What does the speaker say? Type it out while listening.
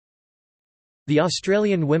The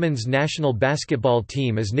Australian women's national basketball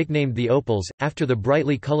team is nicknamed the Opals, after the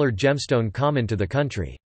brightly coloured gemstone common to the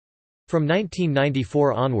country. From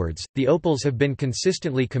 1994 onwards, the Opals have been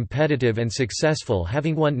consistently competitive and successful,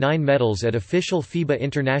 having won 9 medals at official FIBA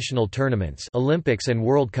international tournaments, Olympics and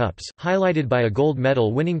World Cups, highlighted by a gold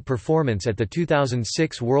medal-winning performance at the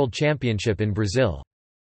 2006 World Championship in Brazil.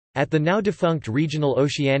 At the now-defunct Regional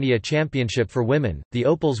Oceania Championship for women, the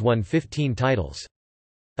Opals won 15 titles.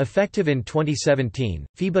 Effective in 2017,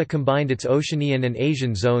 FIBA combined its Oceanian and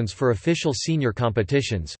Asian zones for official senior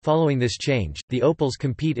competitions. Following this change, the Opals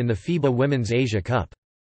compete in the FIBA Women's Asia Cup.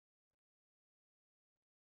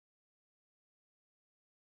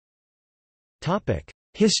 Topic: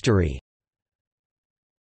 History.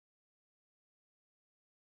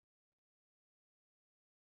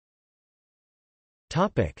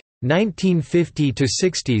 Topic: 1950 to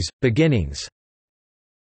 60s beginnings.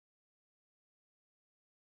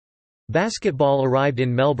 Basketball arrived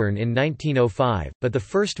in Melbourne in 1905, but the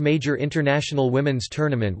first major international women's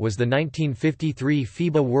tournament was the 1953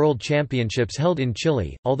 FIBA World Championships held in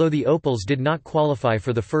Chile. Although the Opals did not qualify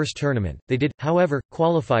for the first tournament, they did, however,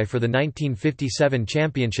 qualify for the 1957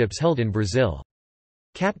 championships held in Brazil.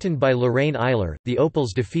 Captained by Lorraine Eiler, the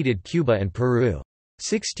Opals defeated Cuba and Peru.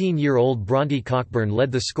 16-year-old Bronte Cockburn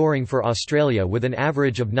led the scoring for Australia with an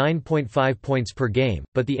average of 9.5 points per game,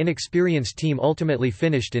 but the inexperienced team ultimately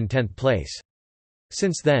finished in 10th place.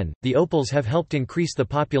 Since then, the Opals have helped increase the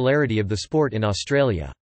popularity of the sport in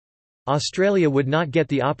Australia. Australia would not get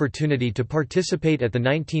the opportunity to participate at the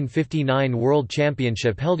 1959 World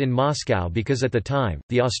Championship held in Moscow because at the time,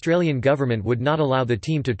 the Australian government would not allow the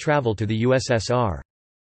team to travel to the USSR.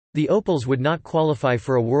 The Opals would not qualify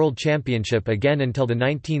for a World Championship again until the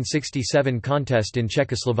 1967 contest in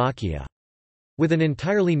Czechoslovakia. With an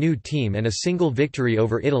entirely new team and a single victory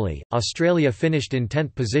over Italy, Australia finished in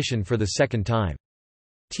 10th position for the second time.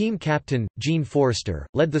 Team captain, Jean Forster,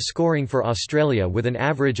 led the scoring for Australia with an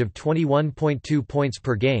average of 21.2 points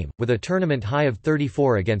per game, with a tournament high of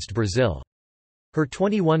 34 against Brazil. Her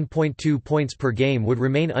 21.2 points per game would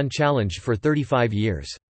remain unchallenged for 35 years.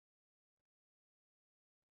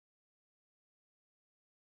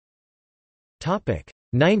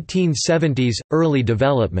 1970s – Early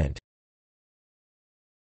development.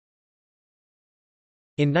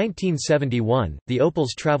 In 1971, the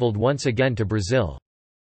Opals travelled once again to Brazil.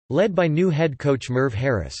 Led by new head coach Merv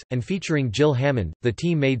Harris, and featuring Jill Hammond, the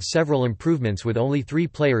team made several improvements with only 3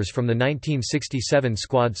 players from the 1967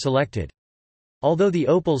 squad selected. Although the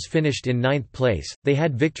Opals finished in 9th place, they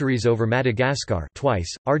had victories over Madagascar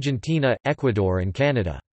twice, Argentina, Ecuador and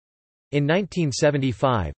Canada. In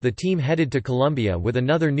 1975, the team headed to Colombia with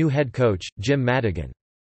another new head coach, Jim Madigan.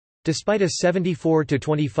 Despite a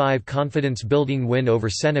 74-25 confidence-building win over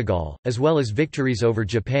Senegal, as well as victories over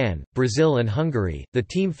Japan, Brazil and Hungary, the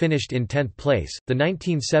team finished in 10th place. The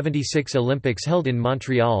 1976 Olympics held in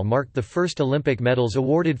Montreal marked the first Olympic medals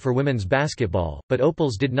awarded for women's basketball, but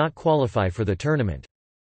Opals did not qualify for the tournament.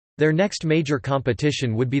 Their next major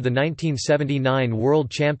competition would be the 1979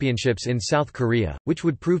 World Championships in South Korea, which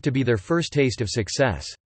would prove to be their first taste of success.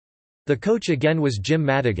 The coach again was Jim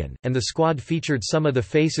Madigan, and the squad featured some of the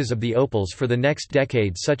faces of the Opals for the next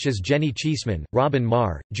decade such as Jenny Cheeseman, Robin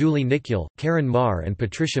Marr, Julie Nickel, Karen Marr and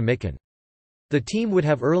Patricia Micken. The team would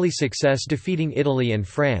have early success defeating Italy and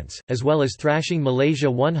France, as well as thrashing Malaysia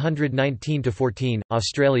 119-14.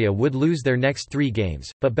 Australia would lose their next 3 games,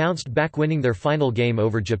 but bounced back winning their final game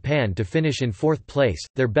over Japan to finish in 4th place,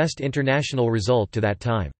 their best international result to that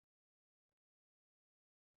time.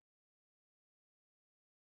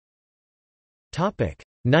 Topic: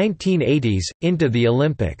 1980s into the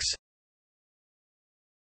Olympics.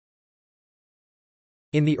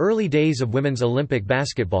 In the early days of women's Olympic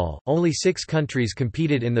basketball, only 6 countries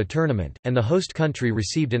competed in the tournament, and the host country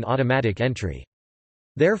received an automatic entry.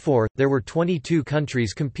 Therefore, there were 22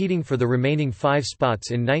 countries competing for the remaining 5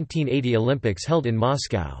 spots in 1980 Olympics held in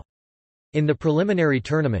Moscow. In the preliminary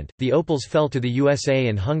tournament, the Opals fell to the USA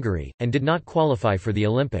and Hungary, and did not qualify for the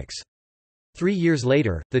Olympics. 3 years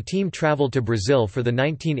later, the team traveled to Brazil for the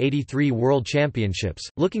 1983 World Championships,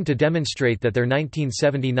 looking to demonstrate that their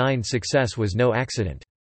 1979 success was no accident.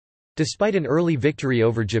 Despite an early victory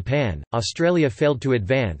over Japan, Australia failed to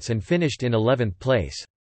advance and finished in 11th place.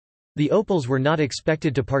 The Opals were not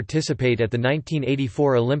expected to participate at the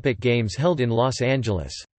 1984 Olympic Games held in Los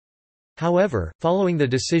Angeles. However, following the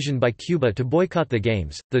decision by Cuba to boycott the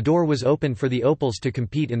Games, the door was opened for the Opals to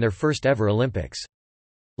compete in their first ever Olympics.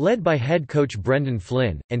 Led by head coach Brendan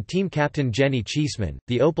Flynn, and team captain Jenny Cheeseman,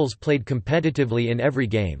 the Opals played competitively in every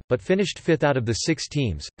game, but finished 5th out of the 6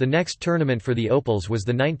 teams. The next tournament for the Opals was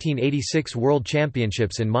the 1986 World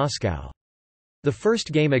Championships in Moscow. The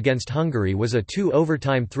first game against Hungary was a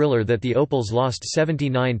two-overtime thriller that the Opals lost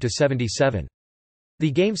 79–77. The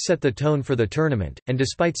game set the tone for the tournament, and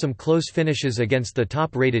despite some close finishes against the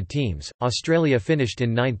top-rated teams, Australia finished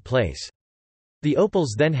in ninth place. The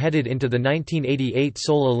Opals then headed into the 1988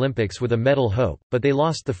 Seoul Olympics with a medal hope, but they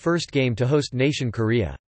lost the first game to host nation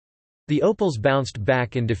Korea. The Opals bounced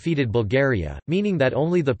back and defeated Bulgaria, meaning that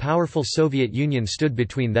only the powerful Soviet Union stood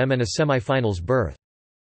between them and a semi-finals berth.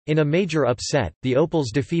 In a major upset, the Opals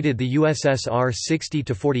defeated the USSR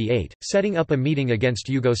 60–48, setting up a meeting against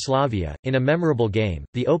Yugoslavia. In a memorable game,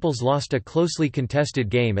 the Opals lost a closely contested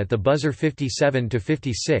game at the buzzer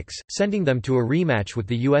 57–56, sending them to a rematch with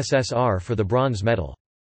the USSR for the bronze medal.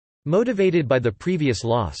 Motivated by the previous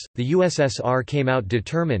loss, the USSR came out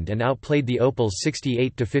determined and outplayed the Opals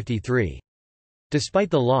 68–53. Despite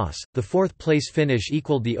the loss, the fourth-place finish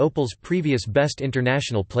equaled the Opals' previous best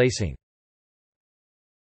international placing.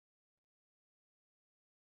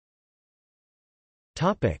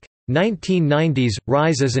 1990s –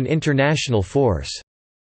 Rise as an international force.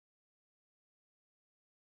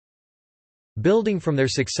 Building from their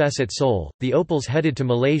success at Seoul, the Opals headed to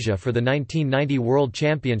Malaysia for the 1990 World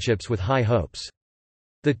Championships with high hopes.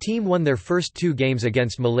 The team won their first two games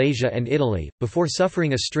against Malaysia and Italy, before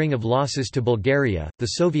suffering a string of losses to Bulgaria,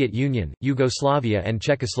 the Soviet Union, Yugoslavia and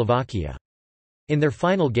Czechoslovakia. In their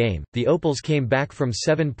final game, the Opals came back from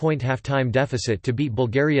 7-point halftime deficit to beat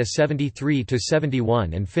Bulgaria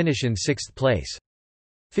 73–71 and finish in sixth place.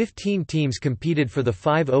 15 teams competed for the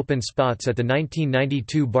 5 open spots at the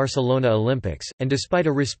 1992 Barcelona Olympics, and despite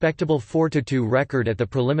a respectable 4–2 record at the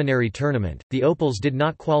preliminary tournament, the Opals did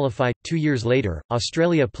not qualify. 2 years later,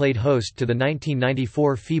 Australia played host to the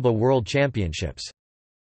 1994 FIBA World Championships.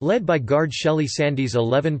 Led by guard Shelley Sandys'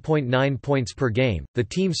 11.9 points per game, the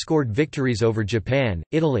team scored victories over Japan,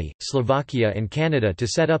 Italy, Slovakia and Canada to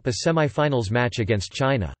set up a semi-finals match against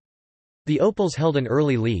China. The Opals held an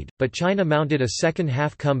early lead, but China mounted a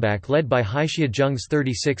second-half comeback led by Haixia Zheng's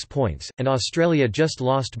 36 points, and Australia just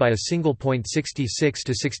lost by a single point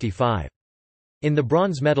 66–65. In the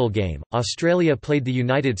bronze medal game, Australia played the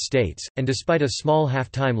United States, and despite a small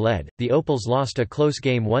half-time lead, the Opals lost a close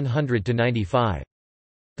game 100–95.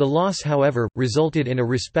 The loss, however, resulted in a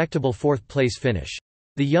respectable fourth-place finish.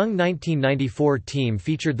 The young 1994 team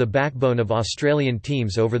featured the backbone of Australian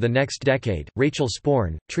teams over the next decade: Rachel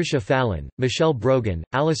Sporn, Tricia Fallon, Michelle Brogan,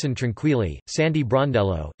 Alison Tranquilli, Sandy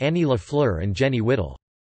Brondello, Annie LaFleur and Jenny Whittle.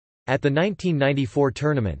 At the 1994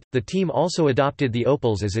 tournament, the team also adopted the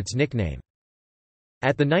Opals as its nickname.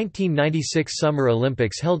 At the 1996 Summer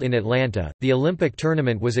Olympics held in Atlanta, the Olympic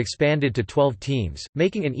tournament was expanded to 12 teams,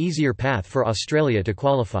 making an easier path for Australia to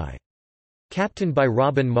qualify. Captained by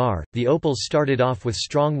Robin Marr, the Opals started off with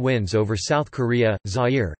strong wins over South Korea,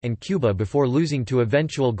 Zaire, and Cuba before losing to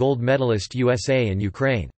eventual gold medalist USA and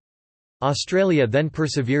Ukraine. Australia then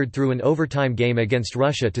persevered through an overtime game against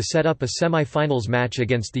Russia to set up a semi-finals match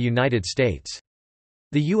against the United States.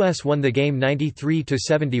 The U.S. won the game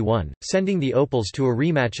 93–71, sending the Opals to a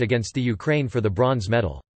rematch against the Ukraine for the bronze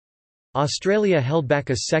medal. Australia held back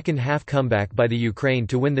a second-half comeback by the Ukraine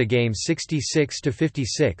to win the game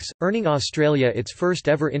 66–56, earning Australia its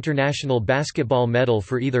first-ever international basketball medal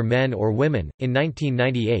for either men or women. In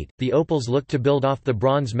 1998, the Opals looked to build off the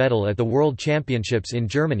bronze medal at the World Championships in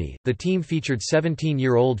Germany. The team featured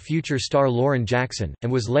 17-year-old future star Lauren Jackson,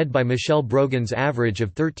 and was led by Michelle Brogan's average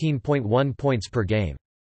of 13.1 points per game.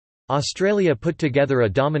 Australia put together a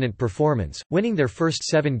dominant performance, winning their first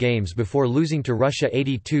 7 games before losing to Russia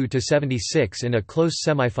 82–76 in a close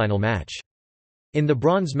semi-final match. In the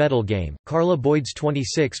bronze medal game, Carla Boyd's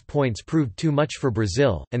 26 points proved too much for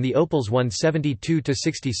Brazil, and the Opals won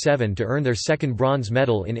 72–67 to earn their second bronze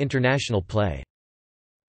medal in international play.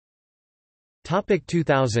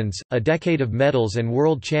 2000s, a decade of medals and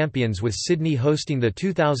world champions with Sydney hosting the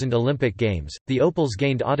 2000 Olympic Games, the Opals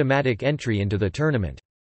gained automatic entry into the tournament.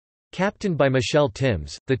 Captained by Michelle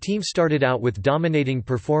Timms, the team started out with dominating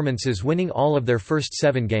performances, winning all of their first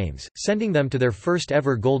 7 games, sending them to their first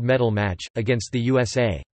ever gold medal match, against the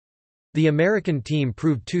USA. The American team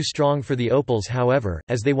proved too strong for the Opals, however,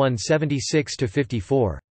 as they won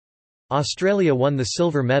 76–54. Australia won the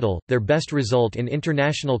silver medal, their best result in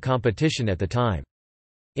international competition at the time.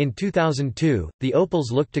 In 2002, the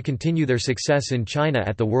Opals looked to continue their success in China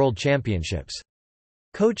at the World Championships.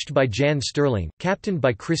 Coached by Jan Sterling, captained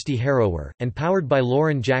by Christy Harrower, and powered by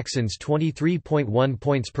Lauren Jackson's 23.1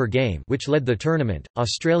 points per game, which led the tournament,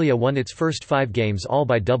 Australia won its first 5 games all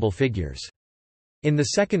by double figures. In the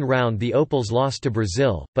second round the Opals lost to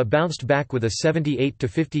Brazil, but bounced back with a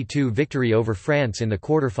 78–52 victory over France in the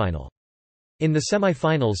quarterfinal. In the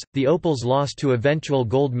semi-finals, the Opals lost to eventual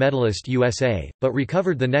gold medalist USA, but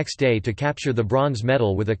recovered the next day to capture the bronze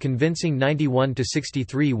medal with a convincing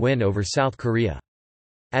 91–63 win over South Korea.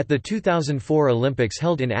 At the 2004 Olympics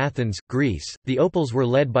held in Athens, Greece, the Opals were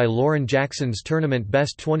led by Lauren Jackson's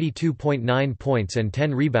tournament-best 22.9 points and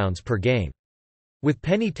 10 rebounds per game. With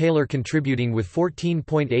Penny Taylor contributing with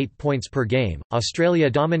 14.8 points per game, Australia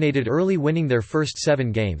dominated early, winning their first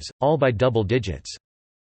 7 games, all by double digits.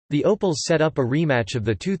 The Opals set up a rematch of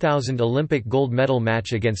the 2000 Olympic gold medal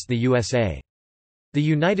match against the USA. The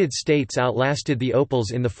United States outlasted the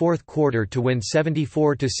Opals in the fourth quarter to win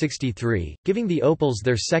 74–63, giving the Opals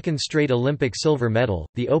their second straight Olympic silver medal.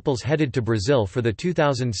 The Opals headed to Brazil for the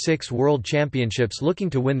 2006 World Championships, looking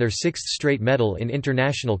to win their sixth straight medal in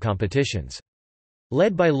international competitions.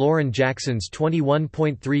 Led by Lauren Jackson's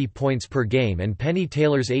 21.3 points per game and Penny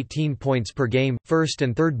Taylor's 18 points per game, first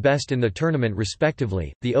and third best in the tournament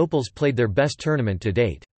respectively, the Opals played their best tournament to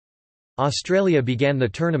date. Australia began the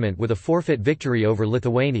tournament with a forfeit victory over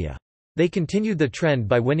Lithuania. They continued the trend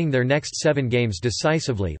by winning their next 7 games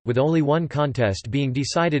decisively, with only one contest being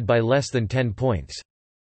decided by less than 10 points.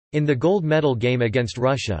 In the gold medal game against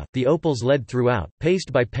Russia, the Opals led throughout,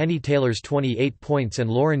 paced by Penny Taylor's 28 points and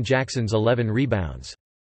Lauren Jackson's 11 rebounds.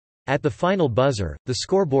 At the final buzzer, the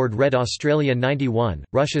scoreboard read Australia 91,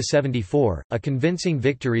 Russia 74, a convincing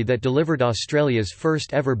victory that delivered Australia's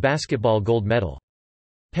first ever basketball gold medal.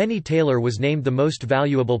 Penny Taylor was named the most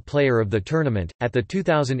valuable player of the tournament. At the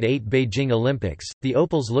 2008 Beijing Olympics, the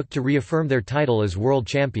Opals looked to reaffirm their title as world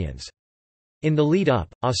champions. In the lead-up,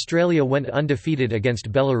 Australia went undefeated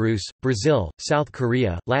against Belarus, Brazil, South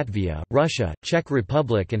Korea, Latvia, Russia, Czech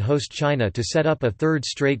Republic and host China to set up a third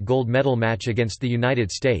straight gold medal match against the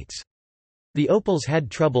United States. The Opals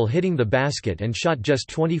had trouble hitting the basket and shot just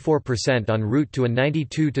 24% en route to a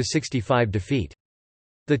 92–65 defeat.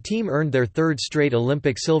 The team earned their third straight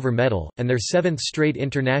Olympic silver medal, and their seventh straight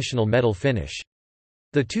international medal finish.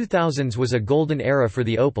 The 2000s was a golden era for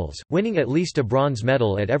the Opals, winning at least a bronze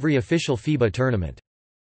medal at every official FIBA tournament.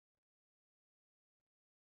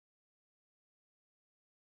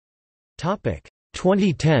 Topic: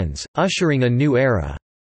 2010s, ushering a new era.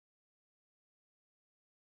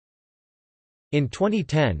 In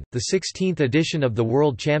 2010, the 16th edition of the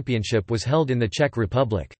World Championship was held in the Czech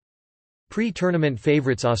Republic. Pre-tournament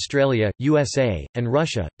favorites Australia, USA, and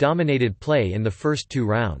Russia dominated play in the first 2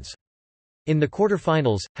 rounds. In the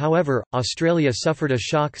quarter-finals, however, Australia suffered a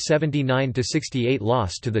shock 79–68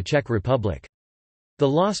 loss to the Czech Republic. The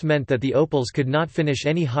loss meant that the Opals could not finish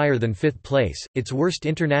any higher than 5th place, its worst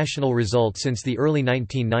international result since the early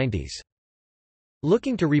 1990s.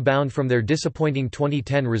 Looking to rebound from their disappointing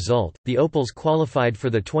 2010 result, the Opals qualified for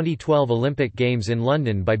the 2012 Olympic Games in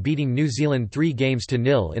London by beating New Zealand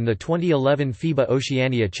 3-0 in the 2011 FIBA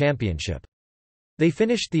Oceania Championship. They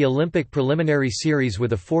finished the Olympic preliminary series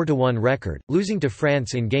with a 4–1 record, losing to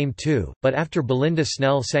France in Game 2, but after Belinda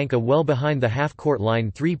Snell sank a well behind the half-court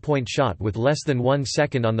line 3-point shot with less than 1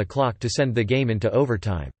 second on the clock to send the game into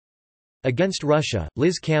overtime. Against Russia,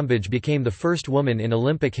 Liz Cambage became the first woman in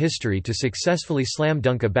Olympic history to successfully slam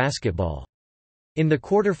dunk a basketball. In the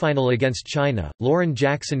quarterfinal against China, Lauren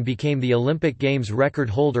Jackson became the Olympic Games record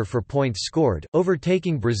holder for points scored,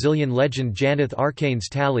 overtaking Brazilian legend Janeth Arcane's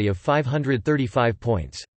tally of 535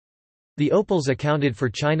 points. The Opals accounted for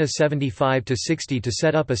China 75–60 to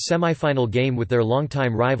set up a semifinal game with their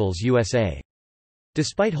longtime rivals USA.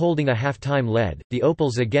 Despite holding a halftime lead, the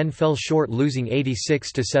Opals again fell short, losing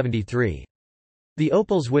 86–73. The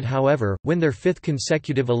Opals would, however, win their 5th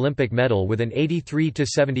consecutive Olympic medal with an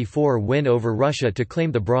 83–74 win over Russia to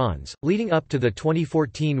claim the bronze. Leading up to the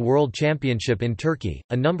 2014 World Championship in Turkey,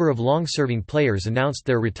 a number of long-serving players announced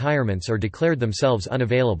their retirements or declared themselves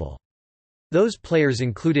unavailable. Those players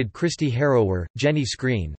included Christy Harrower, Jenny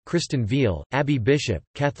Screen, Kristen Veal, Abby Bishop,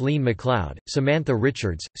 Kathleen McLeod, Samantha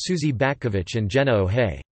Richards, Susie Batkovich and Jenna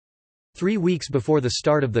O'Hay. 3 weeks before the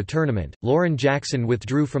start of the tournament, Lauren Jackson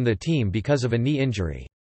withdrew from the team because of a knee injury.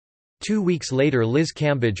 2 weeks later, Liz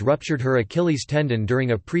Cambage ruptured her Achilles tendon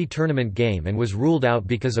during a pre-tournament game and was ruled out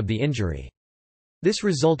because of the injury. This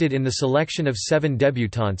resulted in the selection of 7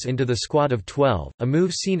 debutantes into the squad of 12, a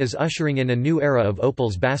move seen as ushering in a new era of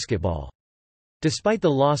Opals basketball. Despite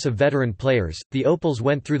the loss of veteran players, the Opals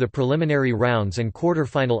went through the preliminary rounds and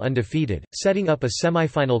quarterfinal undefeated, setting up a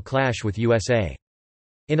semifinal clash with USA.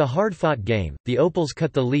 In a hard-fought game, the Opals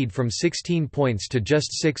cut the lead from 16 points to just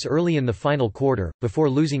 6 early in the final quarter, before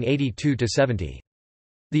losing 82–70.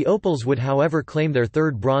 The Opals would, however, claim their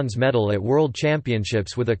 3rd bronze medal at World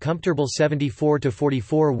Championships with a comfortable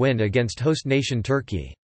 74–44 win against host nation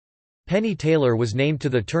Turkey. Penny Taylor was named to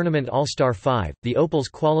the tournament All-Star 5. The Opals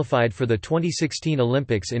qualified for the 2016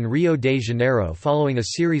 Olympics in Rio de Janeiro following a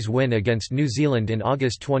series win against New Zealand in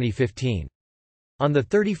August 2015. On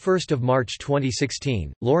 31 March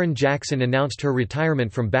 2016, Lauren Jackson announced her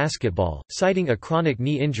retirement from basketball, citing a chronic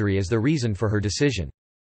knee injury as the reason for her decision.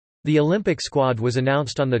 The Olympic squad was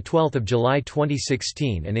announced on 12 July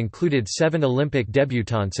 2016 and included 7 Olympic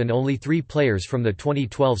debutants and only 3 players from the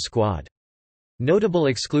 2012 squad. Notable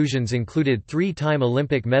exclusions included 3-time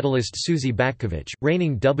Olympic medalist Suzy Batkovich,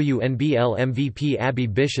 reigning WNBL MVP Abby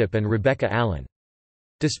Bishop and Rebecca Allen.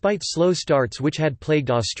 Despite slow starts which had plagued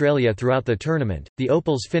Australia throughout the tournament, the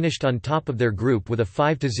Opals finished on top of their group with a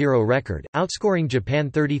 5-0 record, outscoring Japan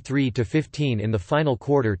 33-15 in the final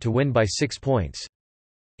quarter to win by 6 points.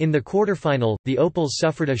 In the quarterfinal, the Opals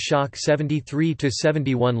suffered a shock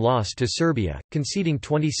 73-71 loss to Serbia, conceding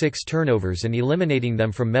 26 turnovers and eliminating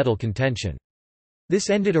them from medal contention. This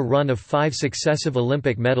ended a run of 5 successive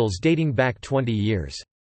Olympic medals dating back 20 years.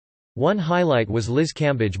 One highlight was Liz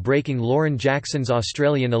Cambage breaking Lauren Jackson's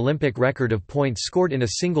Australian Olympic record of points scored in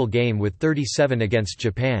a single game with 37 against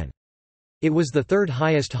Japan. It was the 3rd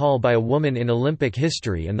highest haul by a woman in Olympic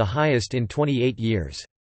history and the highest in 28 years.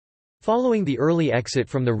 Following the early exit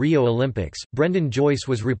from the Rio Olympics, Brendan Joyce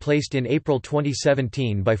was replaced in April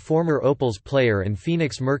 2017 by former Opals player and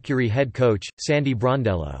Phoenix Mercury head coach, Sandy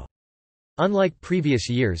Brondello. Unlike previous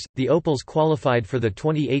years, the Opals qualified for the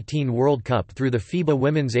 2018 World Cup through the FIBA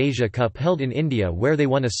Women's Asia Cup held in India where they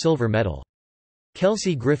won a silver medal.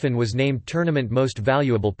 Kelsey Griffin was named Tournament Most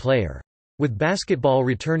Valuable Player. With basketball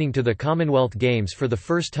returning to the Commonwealth Games for the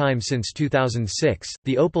first time since 2006,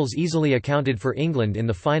 the Opals easily accounted for England in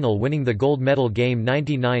the final, winning the gold medal game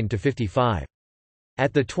 99-55.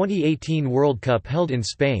 At the 2018 World Cup held in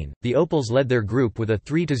Spain, the Opals led their group with a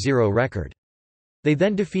 3-0 record. They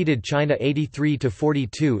then defeated China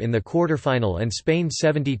 83-42 in the quarterfinal and Spain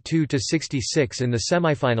 72-66 in the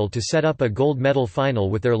semifinal to set up a gold medal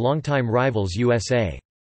final with their longtime rivals USA.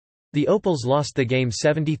 The Opals lost the game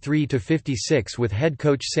 73-56 with head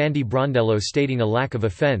coach Sandy Brondello stating a lack of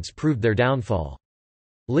offense proved their downfall.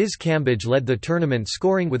 Liz Cambage led the tournament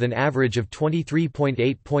scoring with an average of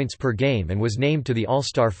 23.8 points per game and was named to the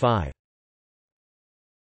All-Star 5.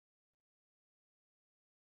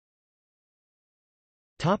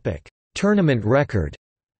 Tournament record.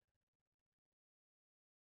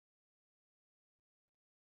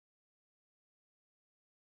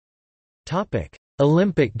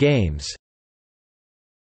 Olympic Games.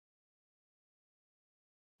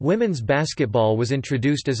 Women's basketball was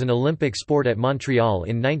introduced as an Olympic sport at Montreal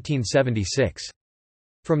in 1976.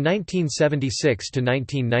 From 1976 to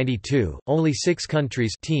 1992, only 6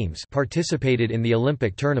 countries teams participated in the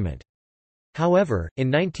Olympic tournament. However,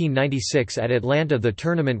 in 1996 at Atlanta the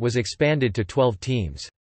tournament was expanded to 12 teams.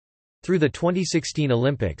 Through the 2016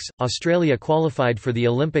 Olympics, Australia qualified for the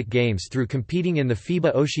Olympic Games through competing in the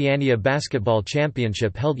FIBA Oceania Basketball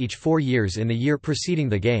Championship held each 4 years in the year preceding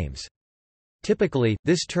the Games. Typically,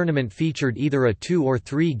 this tournament featured either a 2 or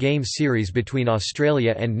 3 game series between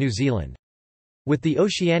Australia and New Zealand. With the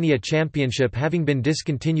Oceania Championship having been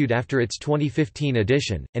discontinued after its 2015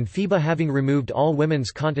 edition, and FIBA having removed all women's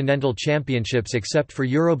continental championships except for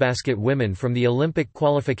Eurobasket women from the Olympic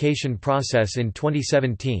qualification process in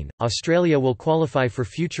 2017, Australia will qualify for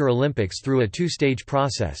future Olympics through a 2-stage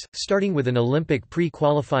process, starting with an Olympic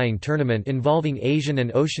pre-qualifying tournament involving Asian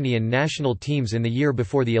and Oceanian national teams in the year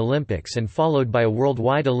before the Olympics and followed by a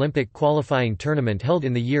worldwide Olympic qualifying tournament held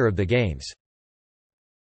in the year of the Games.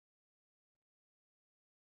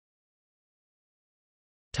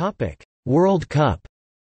 World Cup.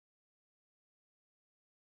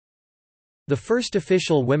 The first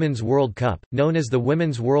official Women's World Cup, known as the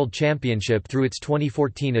Women's World Championship through its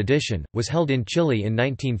 2014 edition, was held in Chile in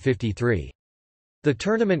 1953. The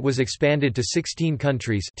tournament was expanded to 16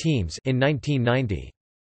 countries teams in 1990.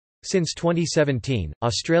 Since 2017,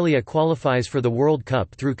 Australia qualifies for the World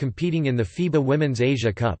Cup through competing in the FIBA Women's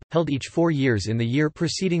Asia Cup, held each 4 years in the year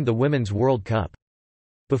preceding the Women's World Cup.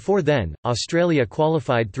 Before then, Australia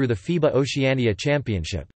qualified through the FIBA Oceania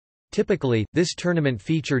Championship. Typically, this tournament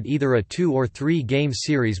featured either a 2 or 3 game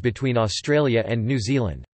series between Australia and New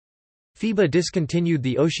Zealand. FIBA discontinued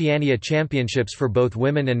the Oceania Championships for both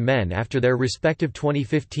women and men after their respective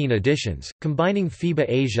 2015 editions, combining FIBA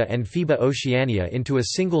Asia and FIBA Oceania into a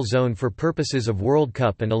single zone for purposes of World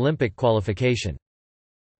Cup and Olympic qualification.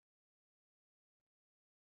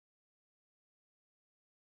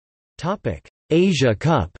 Asia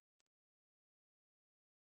Cup.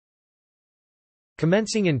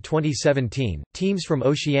 Commencing in 2017, teams from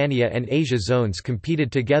Oceania and Asia zones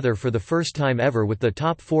competed together for the first time ever, with the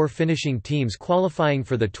top 4 finishing teams qualifying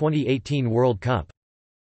for the 2018 World Cup.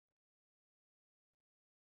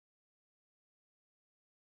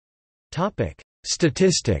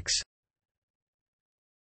 Statistics.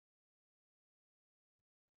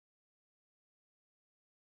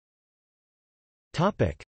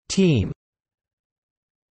 Team.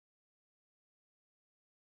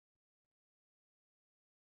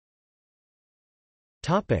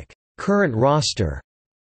 Current roster.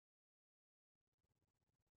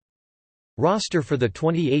 Roster for the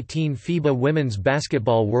 2018 FIBA Women's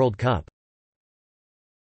Basketball World Cup.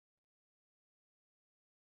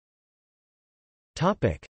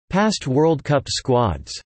 Past World Cup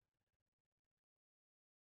squads.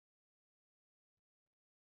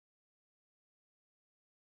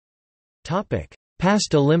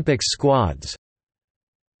 Past Olympics squads.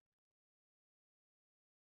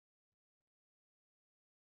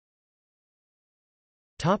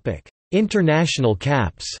 International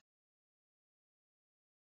caps.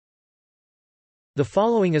 The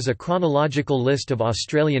following is a chronological list of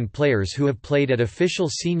Australian players who have played at official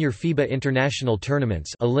senior FIBA international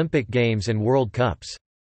tournaments, Olympic Games and World Cups.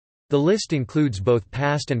 The list includes both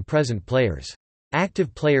past and present players.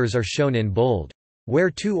 Active players are shown in bold.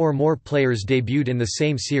 Where 2 or more players debuted in the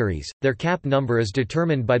same series, their cap number is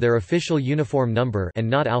determined by their official uniform number and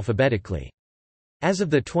not alphabetically. As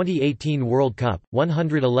of the 2018 World Cup,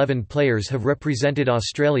 111 players have represented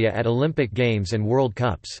Australia at Olympic Games and World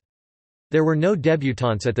Cups. There were no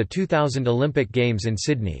debutants at the 2000 Olympic Games in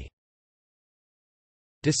Sydney.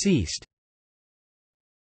 Deceased.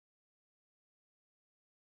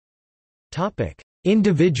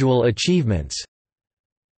 Individual achievements.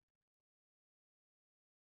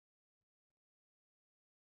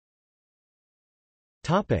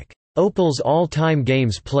 Opals all-time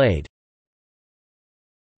games played.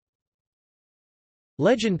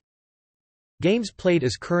 Legend. Games played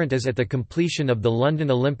as current as at the completion of the London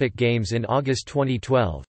Olympic Games in August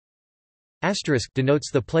 2012. Asterisk denotes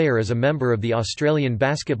the player as a member of the Australian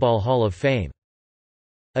Basketball Hall of Fame.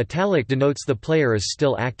 Italic denotes the player as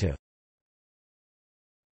still active.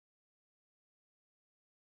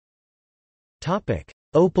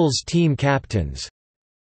 Opals team captains.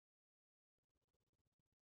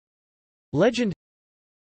 Legend.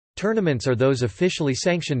 Tournaments are those officially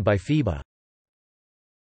sanctioned by FIBA.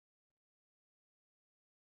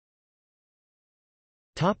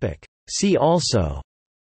 See also: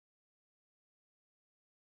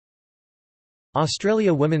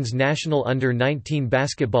 Australia Women's National Under-19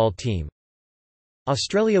 Basketball Team,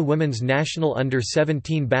 Australia Women's National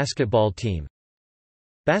Under-17 Basketball Team,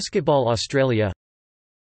 Basketball Australia,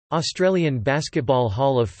 Australian Basketball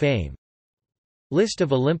Hall of Fame, List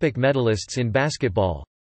of Olympic medalists in basketball,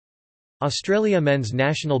 Australia Men's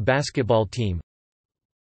National Basketball Team,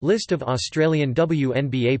 List of Australian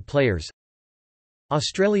WNBA players,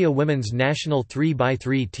 Australia Women's National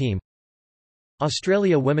 3x3 Team,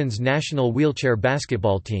 Australia Women's National Wheelchair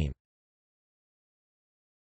Basketball Team.